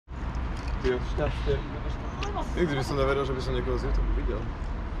ty šťastie. Nikdy by som neveril, že by som niekoho z YouTube videl.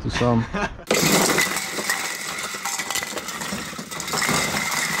 Tu som.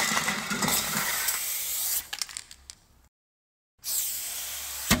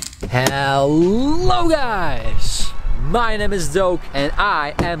 Hello guys! My name is Doke and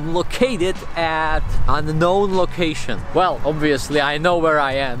I am located at an unknown location. Well, obviously I know where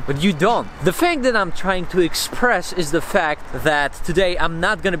I am, but you don't. The thing that I'm trying to express is the fact that today I'm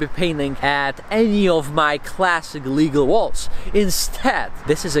not gonna be painting at any of my classic legal walls. Instead,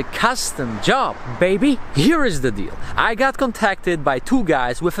 this is a custom job, baby. Here is the deal. I got contacted by two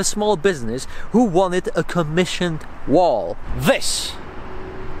guys with a small business who wanted a commissioned wall. This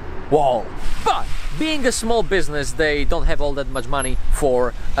wall. But being a small business, they don't have all that much money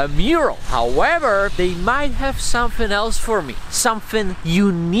for a mural. However, they might have something else for me, something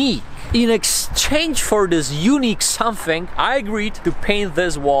unique. In exchange for this unique something, I agreed to paint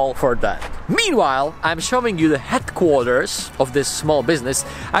this wall for that. Meanwhile, I'm showing you the headquarters of this small business.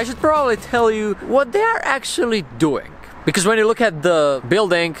 I should probably tell you what they are actually doing. Because when you look at the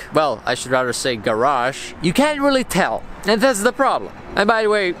building, well, I should rather say garage, you can't really tell. And that's the problem. And by the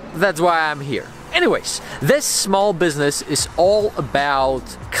way, that's why I'm here. Anyways, this small business is all about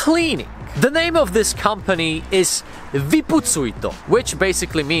cleaning. The name of this company is Vypucuj to, which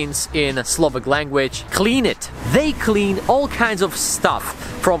basically means in Slovak language, clean it. They clean all kinds of stuff,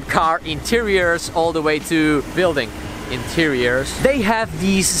 from car interiors all the way to building interiors. They have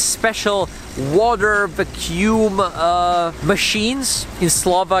these special water vacuum machines. In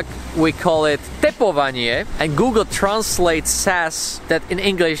Slovak we call it tepovanie, and Google Translate says that in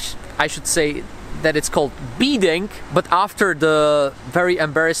English I should say that it's called beading, but after the very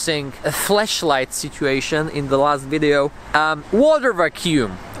embarrassing flashlight situation in the last video, water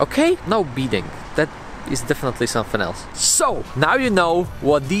vacuum, okay? No beading. That is definitely something else. So now you know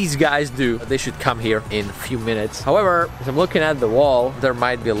what these guys do. They should come here in a few minutes. However, as I'm looking at the wall, there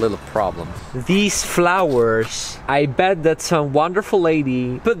might be a little problem. These flowers, I bet that some wonderful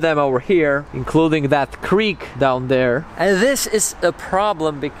lady put them over here, including that creek down there. And this is a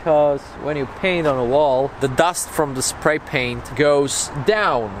problem because when you paint on a wall, the dust from the spray paint goes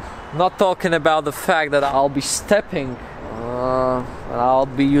down. Not talking about the fact that I'll be stepping, I'll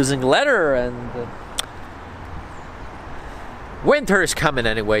be using leather, and winter is coming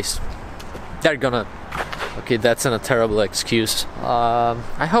anyways. They're gonna... Okay, that's a terrible excuse.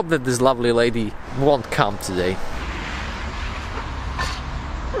 I hope that this lovely lady won't come today.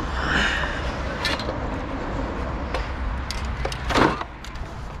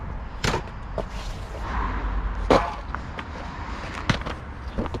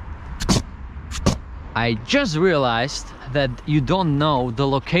 I just realized that you don't know the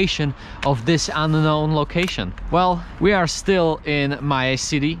location of this unknown location. Well, we are still in my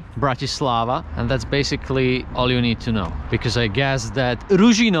city, Bratislava, and that's basically all you need to know. Because I guess that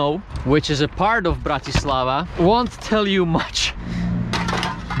Ružino, which is a part of Bratislava, won't tell you much.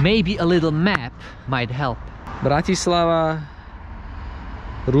 Maybe a little map might help. Bratislava,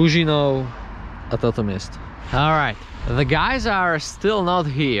 Ružino a toto miesto. Alright, the guys are still not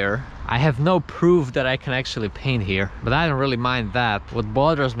here. I have no proof that I can actually paint here, but I don't really mind that. What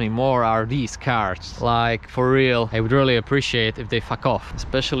bothers me more are these cars. Like, for real, I would really appreciate if they fuck off.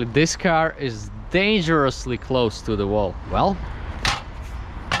 Especially this car is dangerously close to the wall. Well,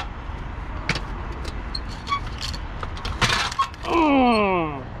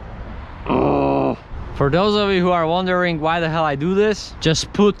 for those of you who are wondering why the hell I do this,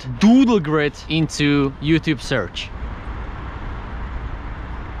 just put doodle grid into YouTube search.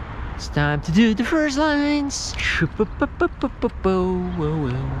 It's time to do the first lines.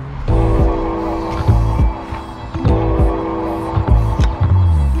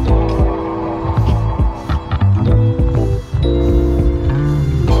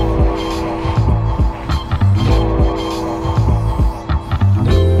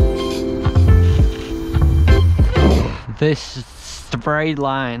 This straight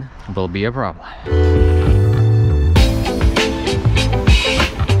line will be a problem.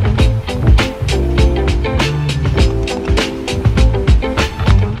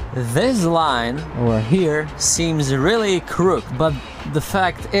 This line over here seems really crooked, but the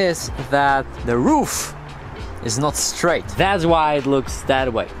fact is that the roof is not straight. That's why it looks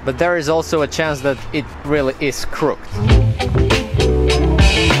that way. But there is also a chance that it really is crooked.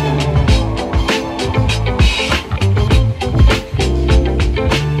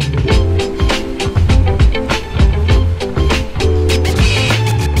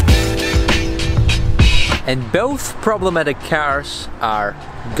 And both problematic cars are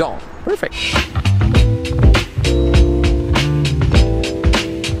gone. Perfect.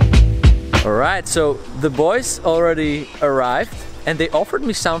 Alright, so the boys already arrived and they offered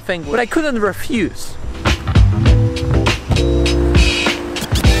me something but I couldn't refuse.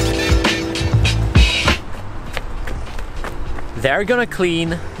 They're gonna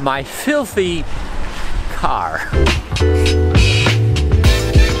clean my filthy car.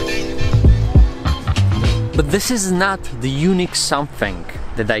 But this is not the unique something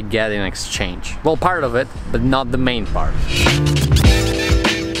that I get in exchange. Well, part of it, but not the main part.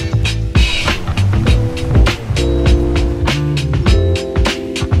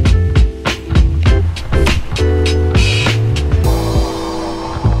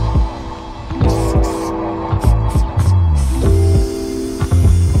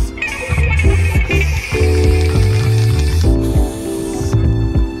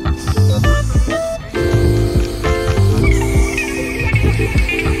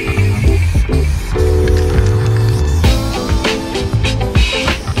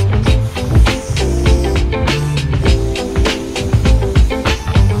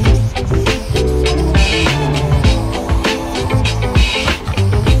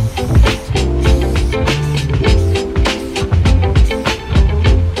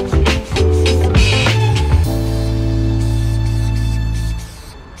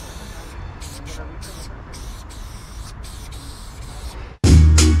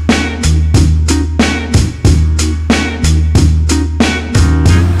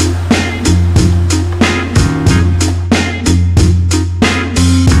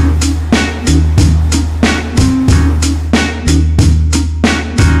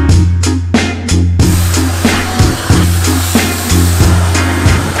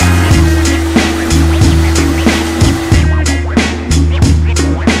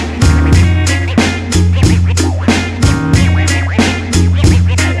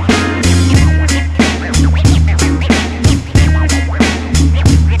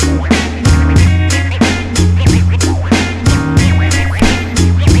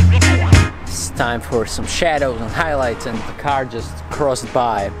 Time for some shadows and highlights, and the car just crossed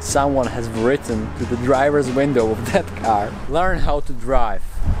by. Someone has written to the driver's window of that car, "Learn how to drive."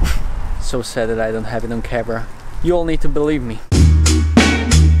 So sad that I don't have it on camera. You all need to believe me.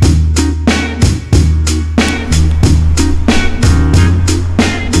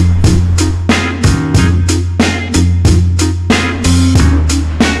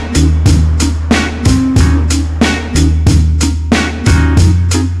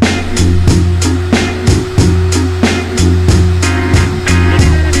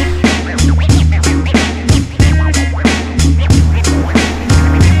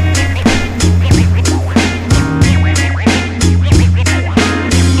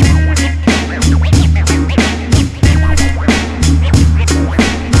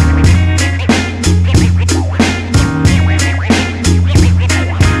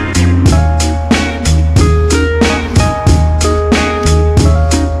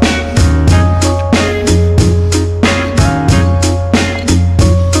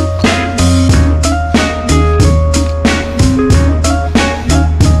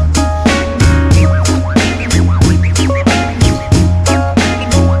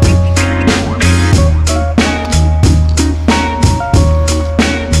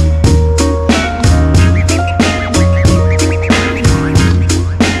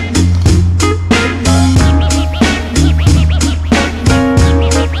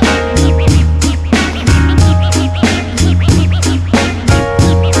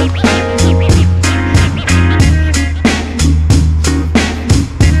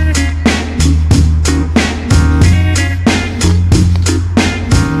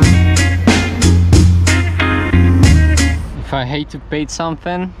 If I hate to paint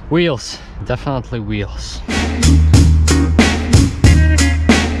something, wheels, definitely wheels.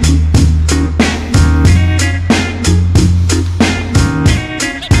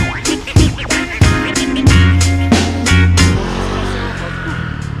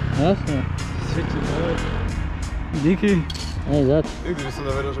 Díky. Nie, zat. Gdyby sobie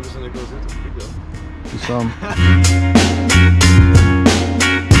naверил, żeby sobie niekoho zjadł, to wygrał. Tu sam.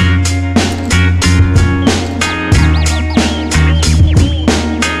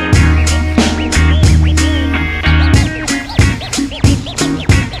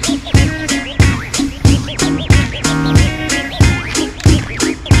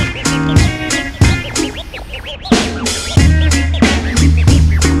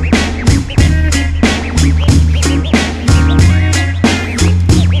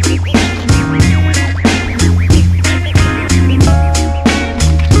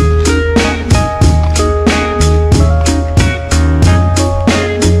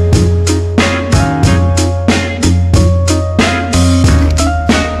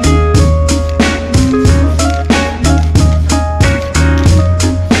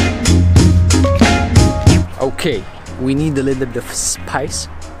 Okay, we need a little bit of spice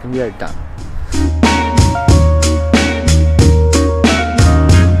and we are done.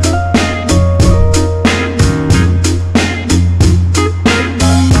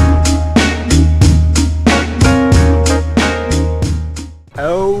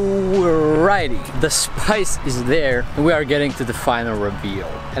 Alrighty, the spice is there and we are getting to the final reveal.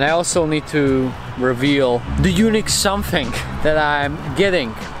 And I also need to reveal the unique something that I'm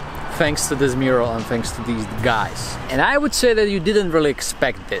getting thanks to this mural and thanks to these guys. And I would say that you didn't really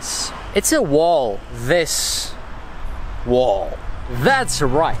expect this. It's a wall. This wall. That's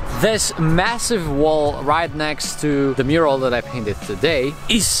right. This massive wall right next to the mural that I painted today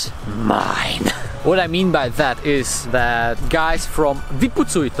is mine. What I mean by that is that guys from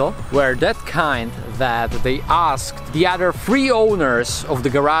Vypucujto were that kind that they asked the other 3 owners of the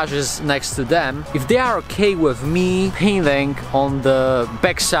garages next to them if they are okay with me painting on the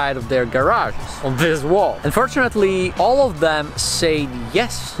backside of their garages on this wall. Unfortunately, all of them said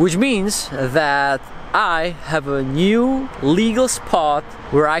yes, which means that I have a new legal spot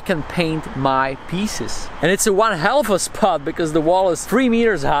where I can paint my pieces. And it's a one hell of a spot because the wall is 3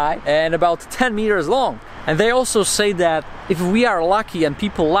 meters high and about 10 meters long. And they also say that if we are lucky and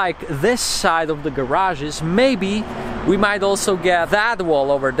people like this side of the garages, maybe we might also get that wall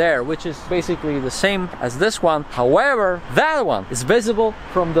over there, which is basically the same as this one. However, that one is visible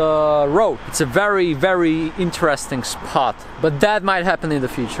from the road. It's a very, very interesting spot, but that might happen in the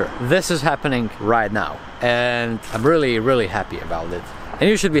future. This is happening right now, and I'm really, really happy about it. And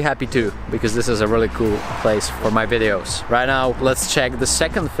you should be happy too, because this is a really cool place for my videos. Right now, let's check the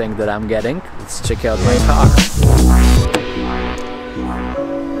second thing that I'm getting. Let's check out my car.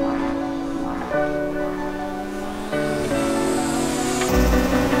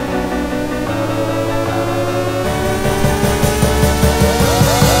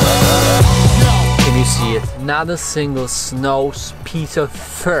 Can you see it? Not a single snow piece of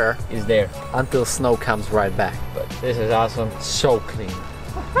fur is there until snow comes right back. But this is awesome, so clean.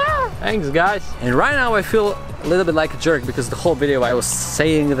 Thanks guys. And right now I feel a little bit like a jerk because the whole video I was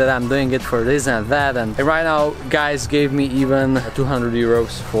saying that I'm doing it for this and that, and right now guys gave me even 200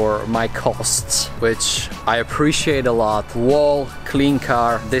 euros for my costs, which I appreciate a lot. Wall, clean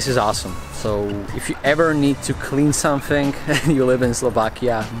car, this is awesome. So if you ever need to clean something and you live in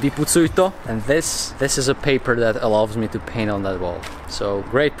Slovakia, Vypucujto, and this is a paper that allows me to paint on that wall. So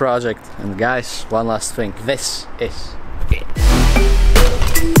great project. And guys, one last thing, this is it.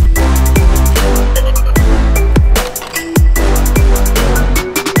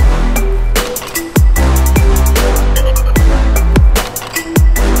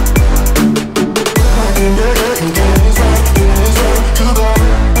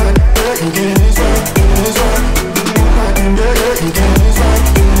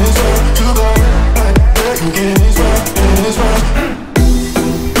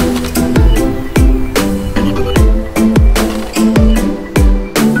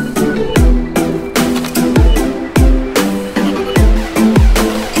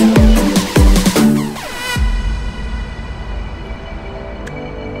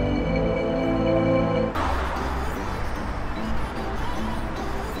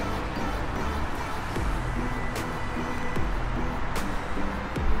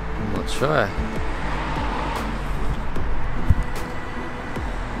 Sure.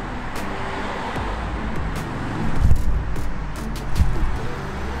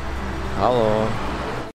 Hello.